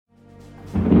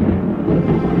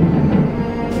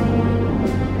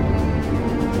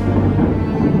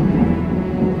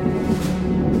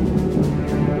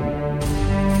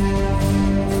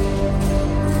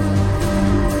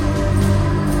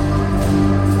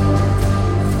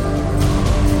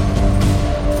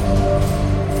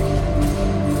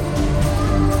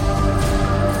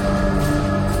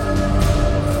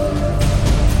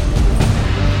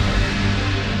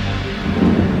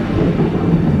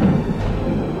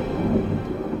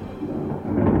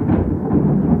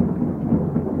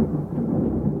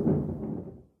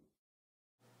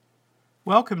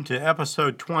Welcome to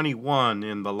episode 21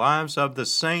 in the Lives of the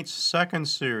Saints second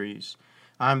series.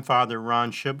 I'm Father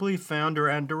Ron Shibley, founder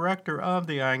and director of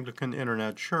the Anglican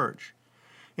Internet Church.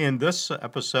 In this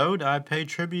episode, I pay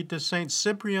tribute to Saint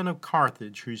Cyprian of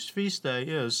Carthage, whose feast day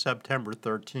is September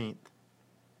 13th.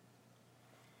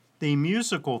 The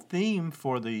musical theme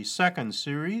for the second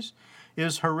series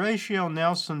is Horatio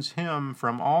Nelson's hymn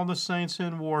From All the Saints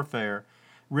in Warfare,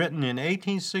 written in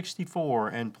 1864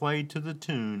 and played to the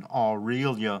tune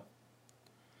Aurelia.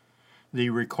 The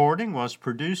recording was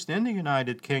produced in the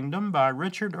United Kingdom by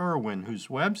Richard Irwin, whose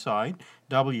website,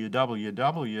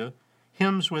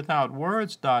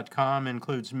 www.hymnswithoutwords.com,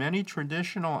 includes many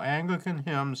traditional Anglican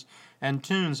hymns and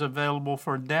tunes available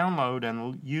for download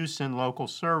and use in local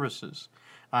services.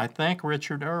 I thank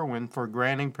Richard Irwin for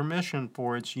granting permission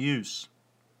for its use.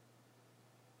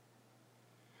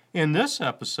 In this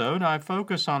episode, I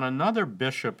focus on another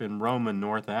bishop in Roman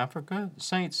North Africa,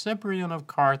 Saint Cyprian of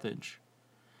Carthage.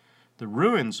 The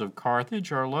ruins of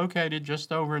Carthage are located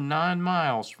just over 9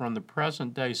 miles from the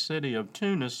present-day city of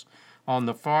Tunis on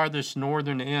the farthest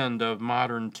northern end of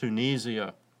modern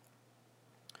Tunisia.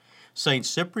 Saint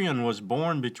Cyprian was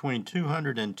born between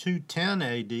 200 and 210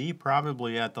 AD,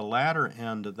 probably at the latter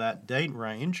end of that date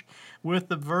range, with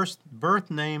the birth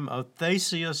name of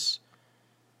Thasius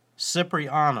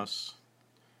Cyprianus.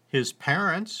 His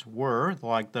parents were,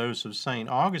 like those of St.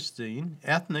 Augustine,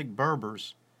 ethnic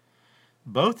Berbers.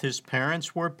 Both his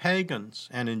parents were pagans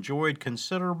and enjoyed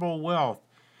considerable wealth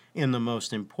in the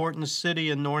most important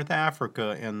city in North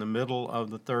Africa in the middle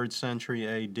of the 3rd century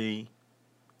AD.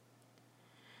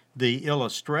 The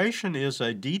illustration is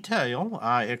a detail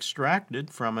I extracted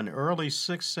from an early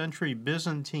 6th century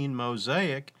Byzantine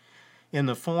mosaic in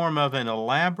the form of an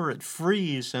elaborate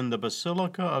frieze in the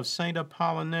Basilica of St.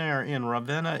 Apollinaire in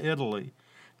Ravenna, Italy,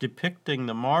 depicting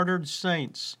the martyred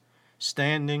saints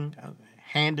standing,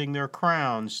 handing their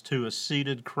crowns to a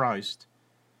seated Christ.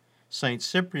 St.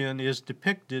 Cyprian is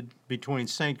depicted between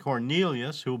St.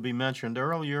 Cornelius, who will be mentioned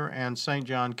earlier, and St.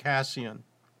 John Cassian.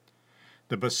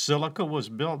 The basilica was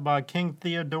built by King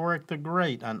Theodoric the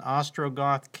Great, an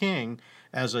Ostrogoth king,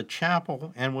 as a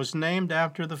chapel and was named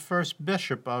after the first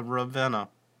bishop of Ravenna.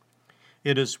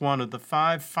 It is one of the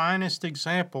 5 finest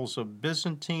examples of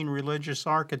Byzantine religious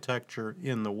architecture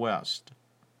in the West.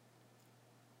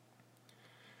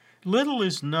 Little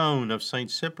is known of St.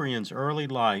 Cyprian's early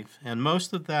life, and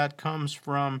most of that comes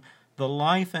from The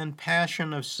Life and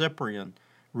Passion of Cyprian,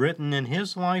 written in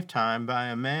his lifetime by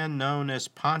a man known as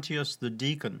Pontius the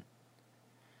Deacon.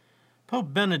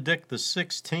 Pope Benedict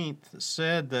XVI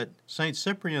said that St.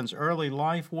 Cyprian's early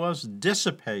life was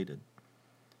dissipated,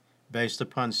 based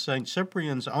upon St.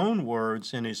 Cyprian's own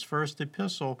words in his first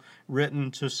epistle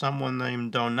written to someone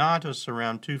named Donatus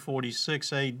around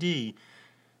 246 AD,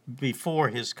 before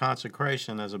his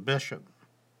consecration as a bishop.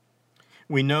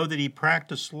 We know that he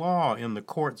practiced law in the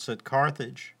courts at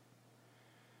Carthage.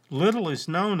 Little is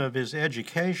known of his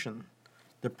education.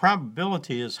 The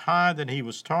probability is high that he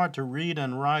was taught to read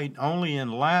and write only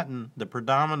in Latin, the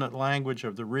predominant language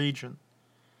of the region.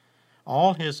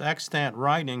 All his extant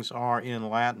writings are in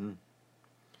Latin.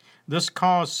 This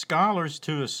caused scholars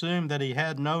to assume that he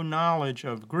had no knowledge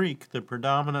of Greek, the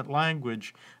predominant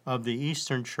language of the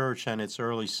Eastern Church and its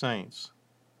early saints.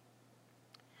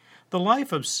 The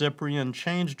life of Cyprian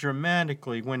changed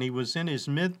dramatically when he was in his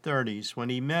mid-30s, when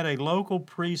he met a local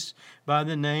priest by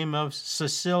the name of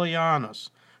Caecilianus,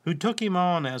 who took him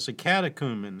on as a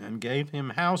catechumen and gave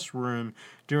him house room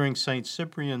during St.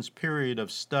 Cyprian's period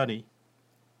of study.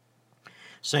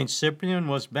 St. Cyprian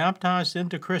was baptized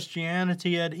into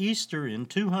Christianity at Easter in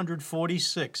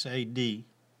 246 AD.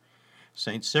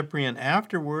 St. Cyprian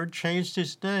afterward changed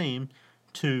his name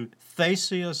to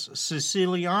Thasius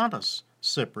Caecilianus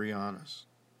Cyprianus.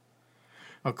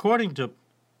 According to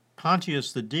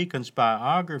Pontius the Deacon's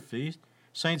biography,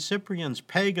 St. Cyprian's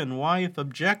pagan wife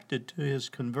objected to his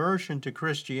conversion to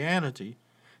Christianity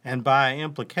and by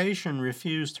implication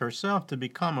refused herself to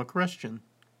become a Christian.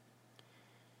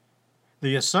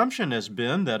 The assumption has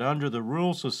been that under the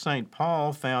rules of St.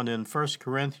 Paul found in 1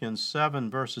 Corinthians 7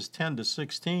 verses 10 to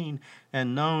 16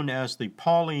 and known as the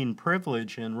Pauline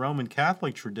privilege in Roman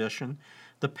Catholic tradition,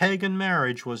 the pagan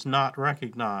marriage was not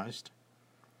recognized.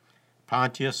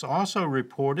 Pontius also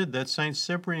reported that St.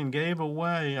 Cyprian gave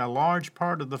away a large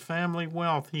part of the family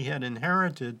wealth he had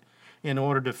inherited in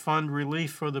order to fund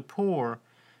relief for the poor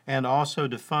and also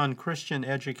to fund Christian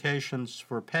educations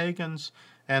for pagans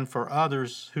and for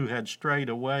others who had strayed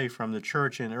away from the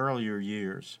church in earlier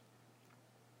years.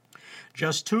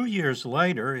 Just 2 years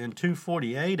later, in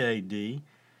 248 AD,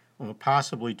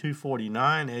 possibly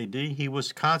 249 AD, he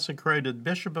was consecrated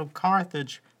Bishop of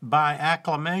Carthage by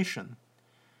acclamation.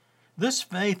 This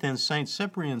faith in St.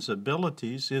 Cyprian's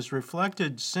abilities is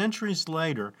reflected centuries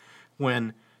later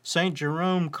when St.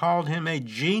 Jerome called him a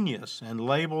genius and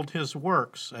labeled his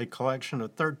works, a collection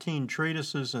of 13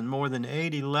 treatises and more than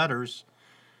 80 letters,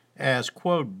 as,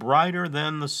 quote, brighter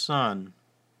than the sun.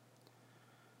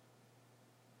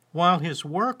 While his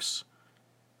works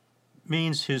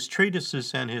means his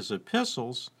treatises and his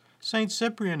epistles, St.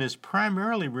 Cyprian is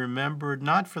primarily remembered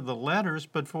not for the letters,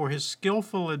 but for his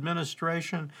skillful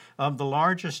administration of the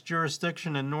largest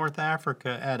jurisdiction in North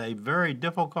Africa at a very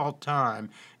difficult time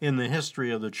in the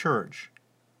history of the Church.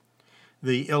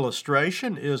 The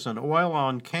illustration is an oil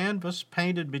on canvas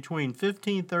painted between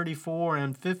 1534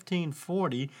 and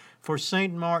 1540 for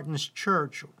St. Martin's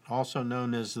Church, also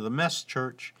known as the Mess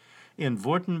Church, in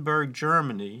Württemberg,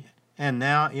 Germany, and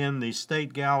now in the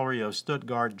State Gallery of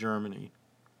Stuttgart, Germany.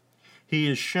 He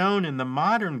is shown in the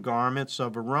modern garments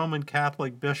of a Roman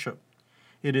Catholic bishop.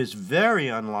 It is very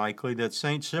unlikely that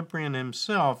St. Cyprian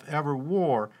himself ever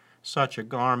wore such a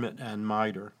garment and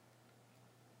mitre.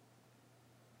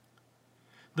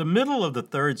 The middle of the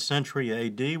 3rd century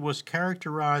AD was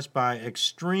characterized by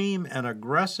extreme and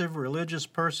aggressive religious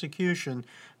persecution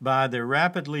by the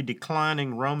rapidly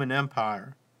declining Roman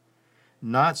Empire.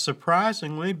 Not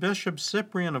surprisingly, Bishop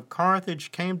Cyprian of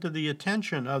Carthage came to the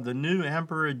attention of the new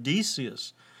Emperor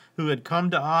Decius, who had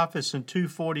come to office in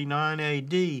 249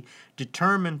 AD,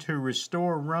 determined to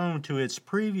restore Rome to its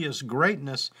previous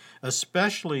greatness,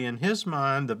 especially in his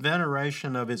mind the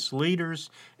veneration of its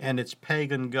leaders and its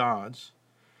pagan gods.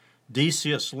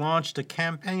 Decius launched a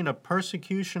campaign of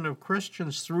persecution of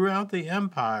Christians throughout the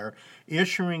empire,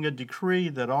 issuing a decree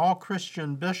that all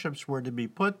Christian bishops were to be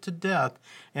put to death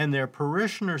and their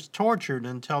parishioners tortured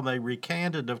until they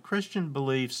recanted of Christian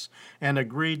beliefs and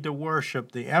agreed to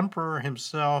worship the emperor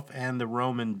himself and the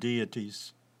Roman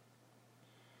deities.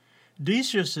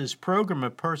 Decius's program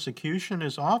of persecution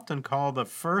is often called the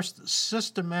first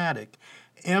systematic,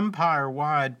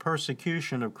 empire-wide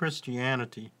persecution of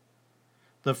Christianity.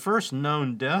 The first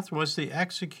known death was the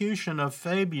execution of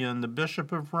Fabian, the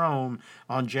Bishop of Rome,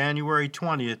 on January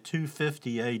 20,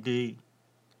 250 AD.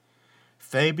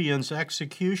 Fabian's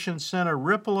execution sent a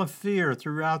ripple of fear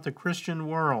throughout the Christian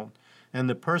world, and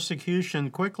the persecution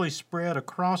quickly spread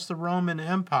across the Roman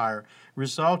Empire,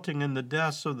 resulting in the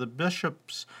deaths of the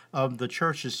bishops of the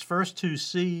Church's first 2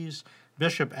 sees,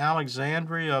 Bishop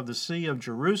Alexandria of the See of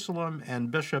Jerusalem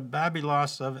and Bishop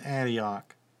Babylos of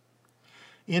Antioch.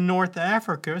 In North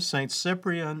Africa, St.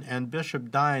 Cyprian and Bishop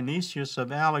Dionysius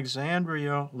of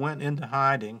Alexandria went into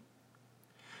hiding.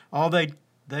 Although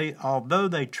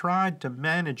they tried to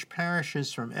manage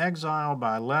parishes from exile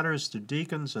by letters to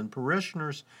deacons and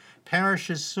parishioners,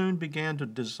 parishes soon began to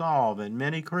dissolve, and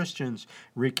many Christians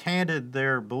recanted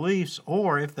their beliefs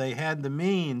or, if they had the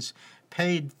means,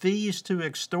 paid fees to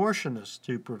extortionists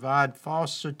to provide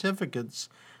false certificates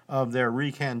of their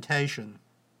recantation.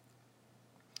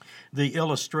 The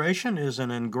illustration is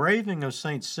an engraving of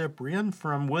St. Cyprian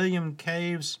from William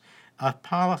Cave's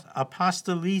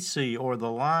Apostolici, or the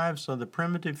Lives of the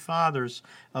Primitive Fathers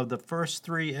of the First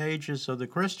 3 Ages of the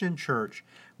Christian Church,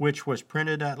 which was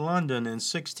printed at London in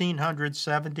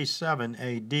 1677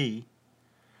 AD.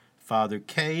 Father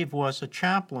Cave was a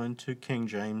chaplain to King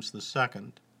James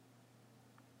II.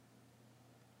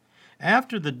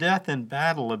 After the death and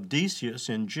battle of Decius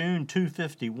in June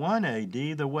 251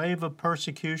 AD, the wave of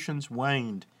persecutions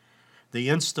waned. The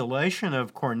installation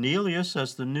of Cornelius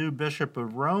as the new Bishop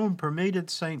of Rome permitted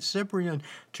St. Cyprian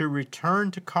to return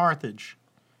to Carthage.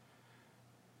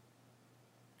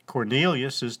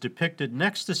 Cornelius is depicted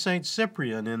next to St.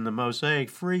 Cyprian in the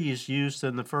mosaic frieze used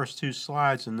in the first 2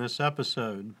 slides in this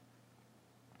episode.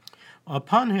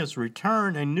 Upon his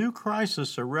return, a new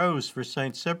crisis arose for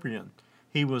St. Cyprian.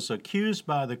 He was accused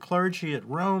by the clergy at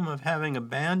Rome of having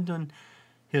abandoned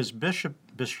his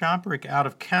bishopric out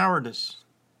of cowardice.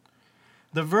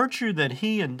 The virtue that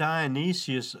he and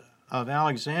Dionysius of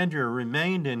Alexandria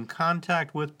remained in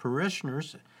contact with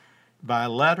parishioners by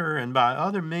letter and by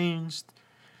other means,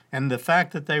 and the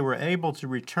fact that they were able to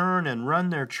return and run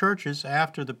their churches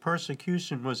after the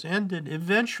persecution was ended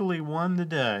eventually won the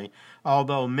day,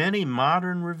 although many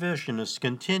modern revisionists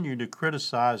continue to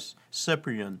criticize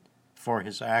Cyprian for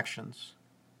his actions.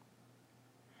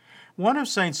 One of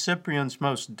St. Cyprian's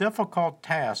most difficult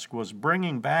tasks was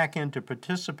bringing back into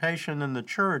participation in the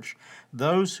church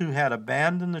those who had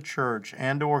abandoned the church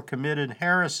and or committed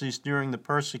heresies during the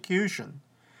persecution.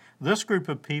 This group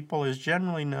of people is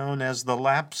generally known as the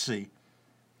lapsi.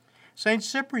 St.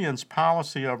 Cyprian's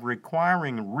policy of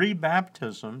requiring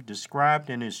rebaptism, described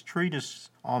in his treatise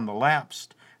on the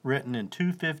lapsed, written in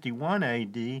 251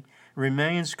 AD,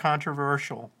 remains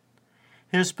controversial.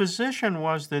 His position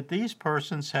was that these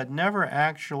persons had never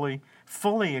actually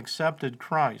fully accepted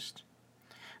Christ.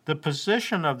 The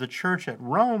position of the church at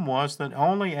Rome was that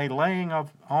only a laying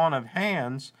on of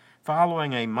hands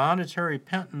following a monetary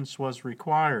penance was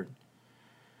required.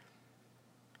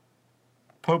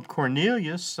 Pope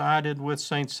Cornelius sided with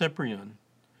St. Cyprian.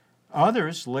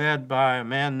 Others, led by a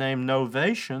man named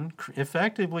Novatian,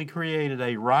 effectively created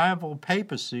a rival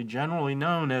papacy generally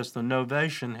known as the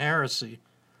Novatian heresy.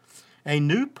 A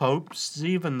new pope,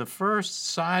 Stephen I,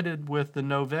 sided with the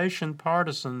Novatian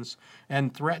partisans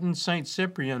and threatened St.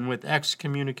 Cyprian with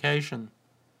excommunication.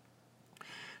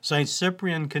 St.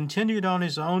 Cyprian continued on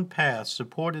his own path,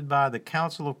 supported by the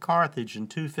Council of Carthage in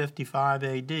 255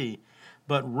 AD,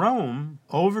 but Rome,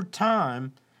 over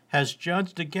time, has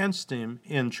judged against him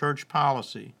in church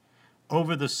policy.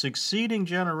 Over the succeeding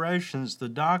generations, the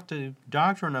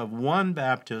doctrine of one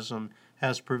baptism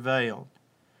has prevailed.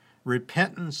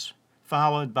 Repentance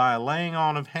followed by a laying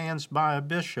on of hands by a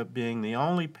bishop being the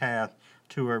only path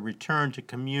to a return to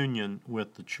communion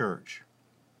with the church.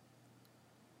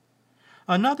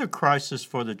 Another crisis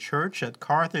for the church at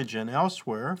Carthage and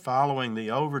elsewhere, following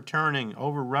the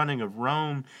overrunning of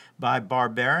Rome by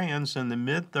barbarians in the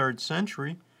mid-3rd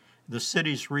century, the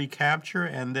city's recapture,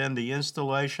 and then the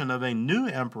installation of a new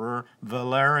emperor,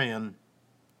 Valerian.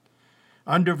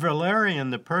 Under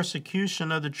Valerian, the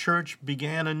persecution of the church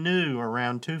began anew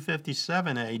around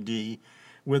 257 AD,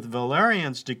 with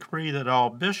Valerian's decree that all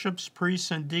bishops,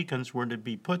 priests, and deacons were to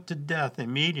be put to death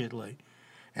immediately,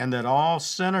 and that all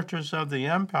senators of the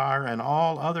empire and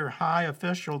all other high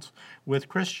officials with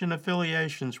Christian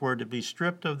affiliations were to be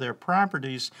stripped of their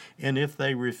properties, and if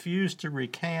they refused to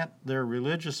recant their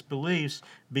religious beliefs,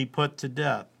 be put to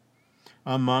death.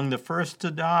 Among the first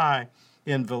to die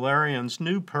in Valerian's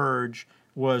new purge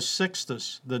was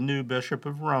Sixtus, the new bishop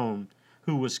of Rome,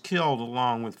 who was killed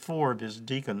along with 4 of his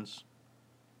deacons.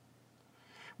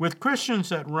 With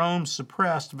Christians at Rome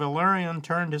suppressed, Valerian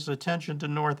turned his attention to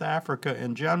North Africa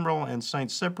in general and St.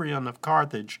 Cyprian of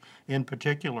Carthage in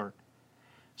particular.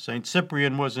 St.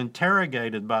 Cyprian was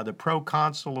interrogated by the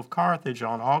proconsul of Carthage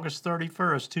on August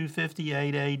 31,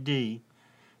 258 AD.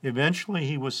 Eventually,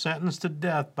 he was sentenced to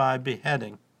death by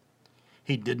beheading.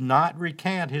 He did not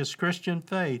recant his Christian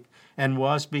faith and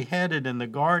was beheaded in the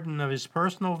garden of his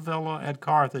personal villa at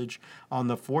Carthage on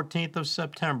the 14th of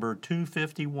September,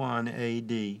 251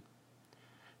 AD.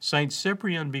 St.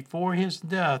 Cyprian, before his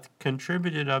death,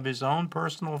 contributed of his own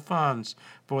personal funds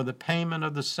for the payment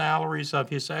of the salaries of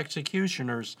his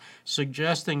executioners,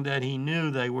 suggesting that he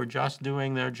knew they were just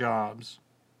doing their jobs.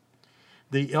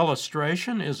 The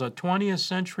illustration is a 20th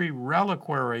century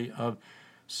reliquary of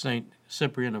St.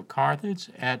 Cyprian of Carthage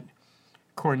at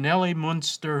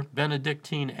Kornelimünster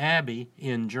Benedictine Abbey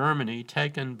in Germany,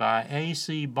 taken by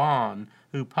A.C. Bonn,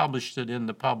 who published it in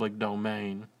the public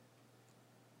domain.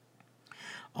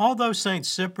 Although St.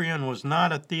 Cyprian was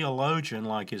not a theologian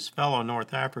like his fellow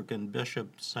North African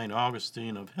bishop St.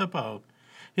 Augustine of Hippo,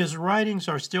 his writings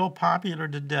are still popular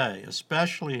today,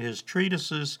 especially his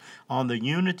treatises on the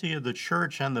unity of the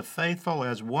church and the faithful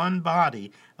as one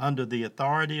body under the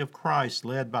authority of Christ,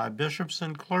 led by bishops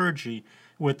and clergy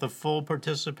with the full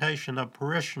participation of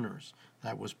parishioners.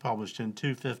 That was published in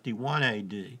 251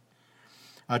 AD.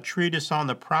 A treatise on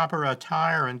the proper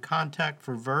attire and conduct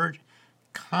for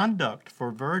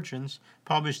virgins,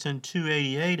 published in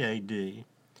 288 AD.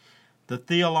 The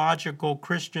Theological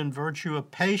Christian Virtue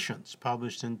of Patience,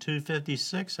 published in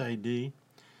 256 AD.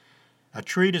 A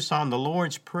treatise on the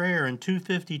Lord's Prayer in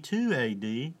 252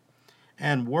 AD.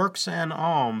 And Works and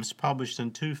Alms, published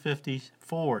in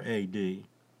 254 AD.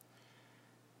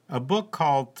 A book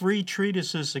called 3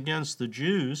 Treatises Against the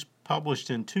Jews, published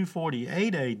in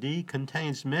 248 AD,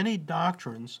 contains many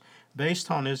doctrines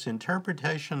based on his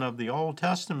interpretation of the Old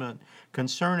Testament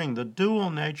concerning the dual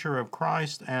nature of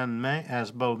Christ and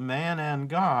as both man and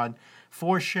God,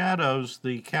 foreshadows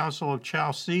the Council of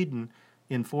Chalcedon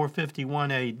in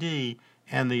 451 AD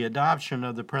and the adoption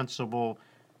of the principle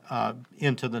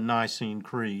into the Nicene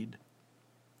Creed.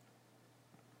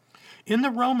 In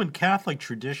the Roman Catholic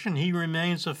tradition, he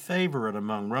remains a favorite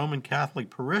among Roman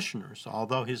Catholic parishioners,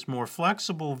 although his more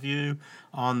flexible view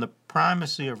on the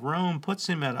primacy of Rome puts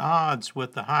him at odds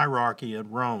with the hierarchy at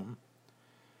Rome.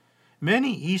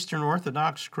 Many Eastern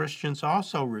Orthodox Christians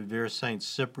also revere St.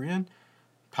 Cyprian,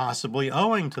 possibly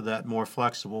owing to that more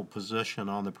flexible position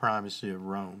on the primacy of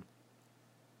Rome.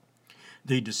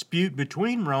 The dispute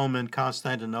between Rome and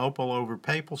Constantinople over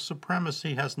papal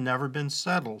supremacy has never been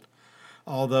settled,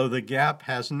 although the gap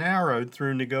has narrowed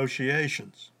through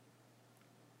negotiations.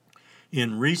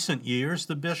 In recent years,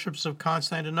 the bishops of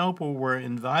Constantinople were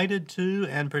invited to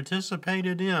and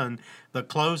participated in the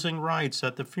closing rites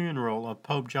at the funeral of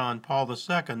Pope John Paul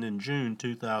II in June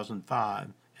 2005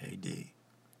 AD.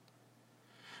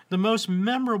 The most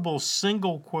memorable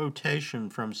single quotation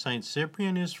from St.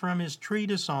 Cyprian is from his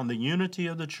treatise on the unity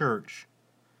of the Church.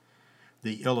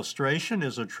 The illustration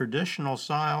is a traditional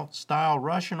style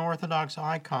Russian Orthodox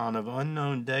icon of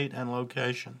unknown date and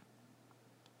location.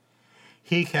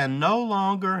 He can no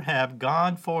longer have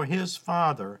God for his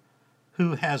father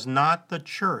who has not the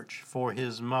church for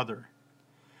his mother.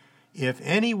 If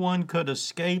anyone could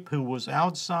escape who was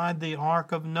outside the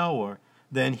ark of Noah,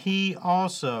 then he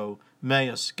also may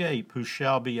escape who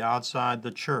shall be outside the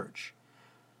church.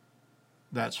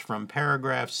 That's from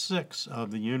paragraph 6 of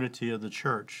the Unity of the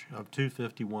Church of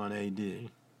 251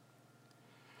 AD.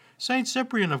 St.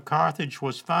 Cyprian of Carthage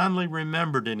was fondly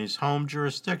remembered in his home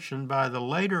jurisdiction by the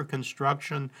later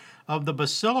construction of the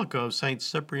Basilica of St.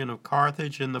 Cyprian of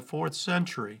Carthage in the 4th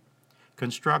century,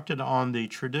 constructed on the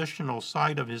traditional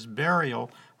site of his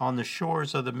burial on the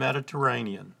shores of the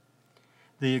Mediterranean.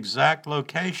 The exact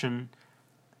location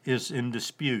is in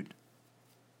dispute.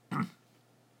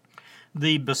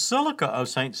 The Basilica of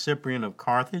St. Cyprian of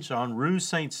Carthage on Rue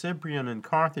St. Cyprian in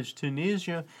Carthage,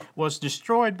 Tunisia, was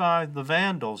destroyed by the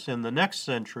Vandals in the next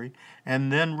century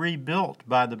and then rebuilt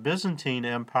by the Byzantine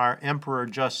Empire Emperor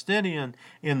Justinian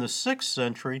in the 6th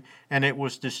century, and it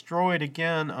was destroyed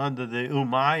again under the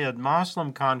Umayyad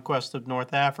Muslim conquest of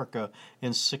North Africa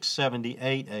in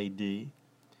 678 AD.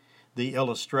 The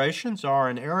illustrations are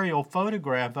an aerial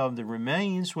photograph of the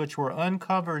remains which were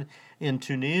uncovered in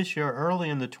Tunisia early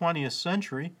in the 20th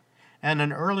century, and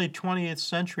an early 20th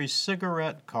century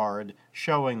cigarette card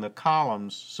showing the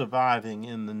columns surviving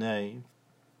in the nave.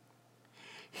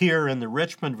 Here in the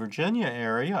Richmond, Virginia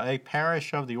area, a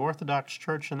parish of the Orthodox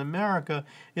Church in America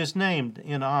is named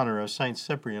in honor of St.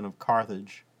 Cyprian of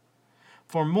Carthage.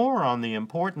 For more on the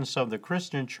importance of the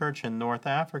Christian Church in North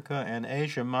Africa and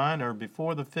Asia Minor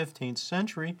before the 15th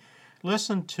century,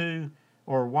 listen to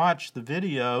or watch the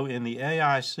video in the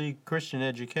AIC Christian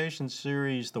Education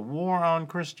series, The War on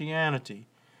Christianity.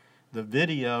 The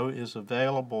video is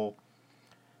available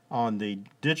on the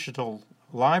digital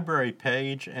library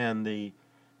page and the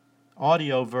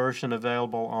audio version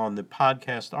available on the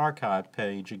podcast archive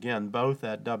page, again, both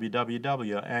at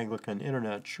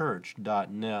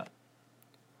www.anglicaninternetchurch.net.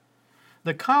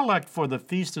 The collect for the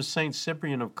Feast of St.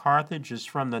 Cyprian of Carthage is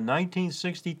from the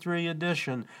 1963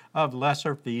 edition of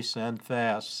Lesser Feasts and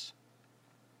Fasts.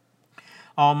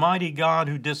 Almighty God,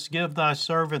 who didst give thy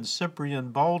servant Cyprian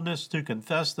boldness to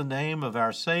confess the name of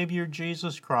our Savior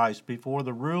Jesus Christ before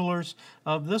the rulers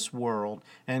of this world,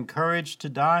 and courage to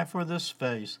die for this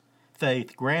faith,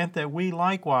 grant that we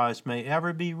likewise may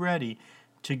ever be ready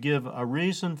to give a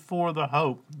reason for the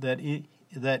hope that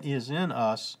is in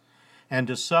us, and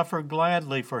to suffer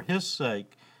gladly for his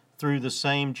sake, through the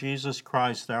same Jesus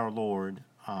Christ our Lord.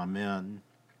 Amen.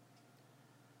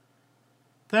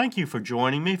 Thank you for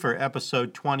joining me for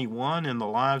episode 21 in the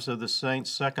Lives of the Saints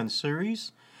second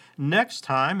series. Next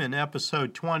time, in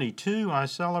episode 22, I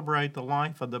celebrate the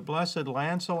life of the Blessed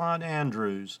Lancelot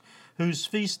Andrewes, whose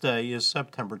feast day is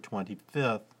September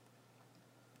 25th.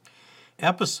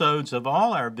 Episodes of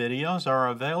all our videos are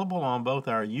available on both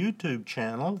our YouTube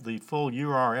channel, the full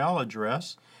URL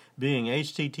address being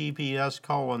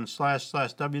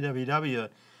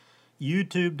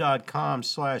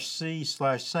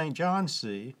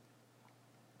https://www.youtube.com/c/stjohnc,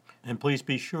 and please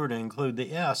be sure to include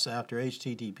the S after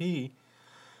HTTP,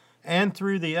 and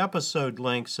through the episode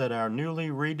links at our newly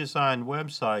redesigned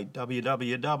website,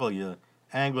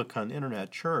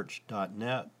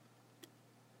 www.anglicaninternetchurch.net.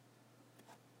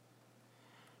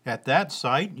 At that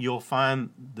site, you'll find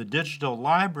the digital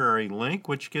library link,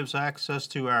 which gives access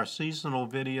to our seasonal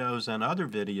videos and other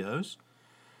videos.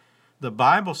 The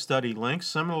Bible study link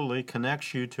similarly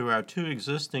connects you to our two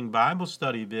existing Bible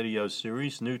study video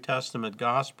series, New Testament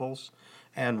Gospels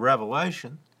and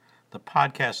Revelation. The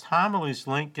podcast homilies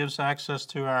link gives access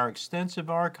to our extensive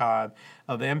archive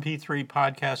of MP3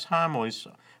 podcast homilies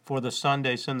for the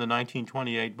Sundays in the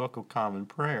 1928 Book of Common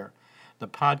Prayer. The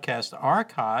podcast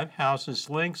archive houses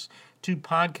links to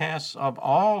podcasts of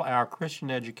all our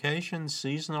Christian education,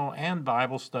 seasonal, and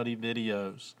Bible study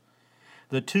videos.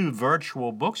 The two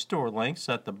virtual bookstore links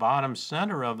at the bottom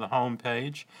center of the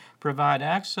homepage provide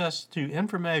access to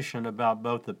information about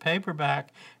both the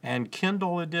paperback and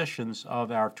Kindle editions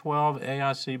of our 12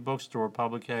 AIC bookstore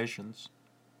publications.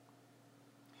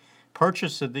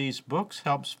 Purchase of these books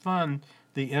helps fund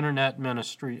the internet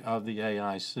ministry of the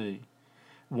AIC.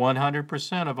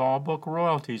 100% of all book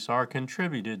royalties are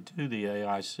contributed to the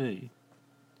AIC.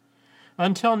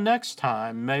 Until next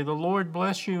time, may the Lord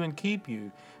bless you and keep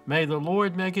you. May the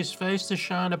Lord make his face to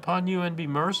shine upon you and be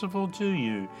merciful to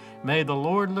you. May the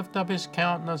Lord lift up his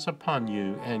countenance upon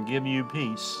you and give you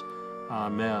peace.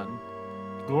 Amen.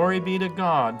 Glory be to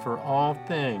God for all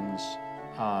things.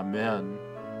 Amen.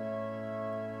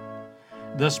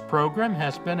 This program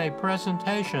has been a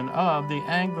presentation of the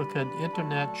Anglican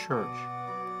Internet Church.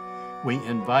 We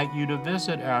invite you to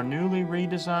visit our newly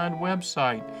redesigned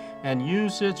website and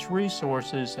use its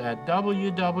resources at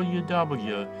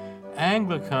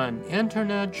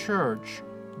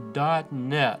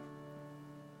www.anglicaninternetchurch.net.